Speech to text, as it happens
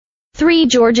3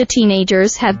 Georgia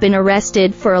teenagers have been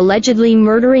arrested for allegedly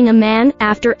murdering a man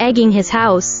after egging his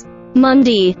house.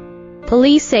 Monday.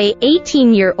 Police say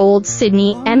 18-year-old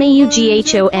Sydney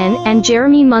Maughon and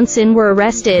Jeremy Munson were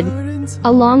arrested,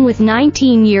 along with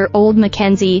 19-year-old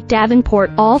Mackenzie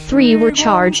Davenport. All 3 were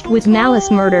charged with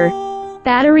malice murder,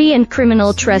 battery and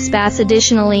criminal trespass.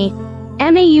 Additionally,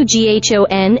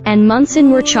 Maughon and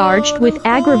Munson were charged with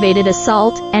aggravated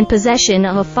assault and possession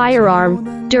of a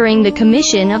firearm during the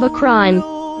commission of a crime.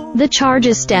 The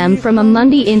charges stem from a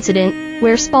Monday incident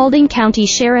where Spalding County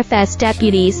Sheriff's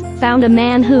deputies found a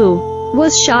man who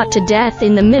was shot to death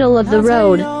in the middle of the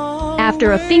road.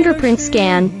 After a fingerprint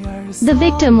scan, the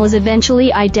victim was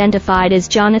eventually identified as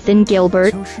Jonathan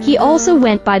Gilbert. He also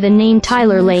went by the name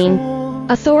Tyler Lane.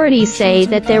 Authorities say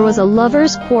that there was a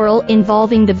lover's quarrel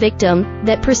involving the victim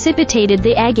that precipitated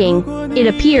the egging. It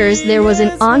appears there was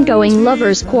an ongoing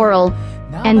lover's quarrel,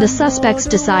 and the suspects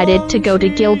decided to go to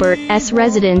Gilbert's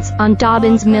residence on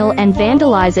Dobbins Mill and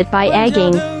vandalize it by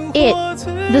egging it.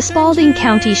 The Spalding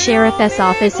County Sheriff's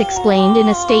Office explained in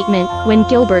a statement when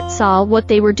Gilbert saw what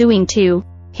they were doing to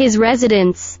his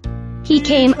residence, he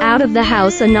came out of the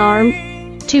house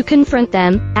unarmed to confront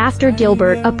them after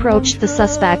Gilbert approached the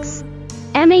suspects.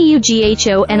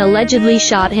 Maughon allegedly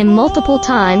shot him multiple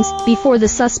times before the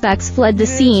suspects fled the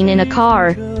scene in a car,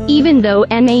 even though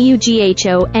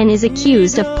Maughon is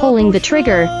accused of pulling the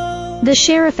trigger. The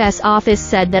sheriff's office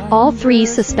said that all 3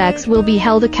 suspects will be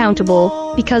held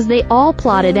accountable because they all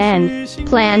plotted and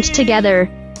planned together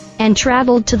and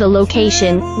traveled to the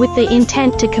location with the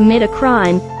intent to commit a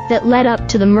crime that led up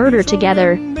to the murder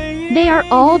together. They are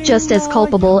all just as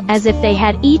culpable as if they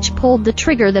had each pulled the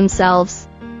trigger themselves.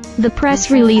 The press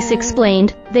release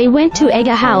explained, they went to egg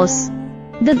a house.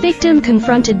 The victim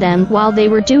confronted them while they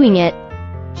were doing it.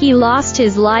 He lost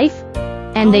his life,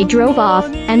 and they drove off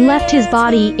and left his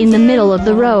body in the middle of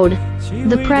the road.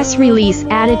 The press release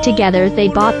added, together they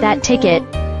bought that ticket.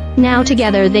 Now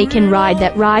together they can ride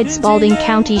that ride. Spalding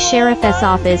County Sheriff's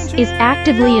Office is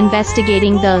actively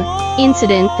investigating the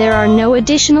incident. There are no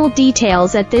additional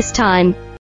details at this time.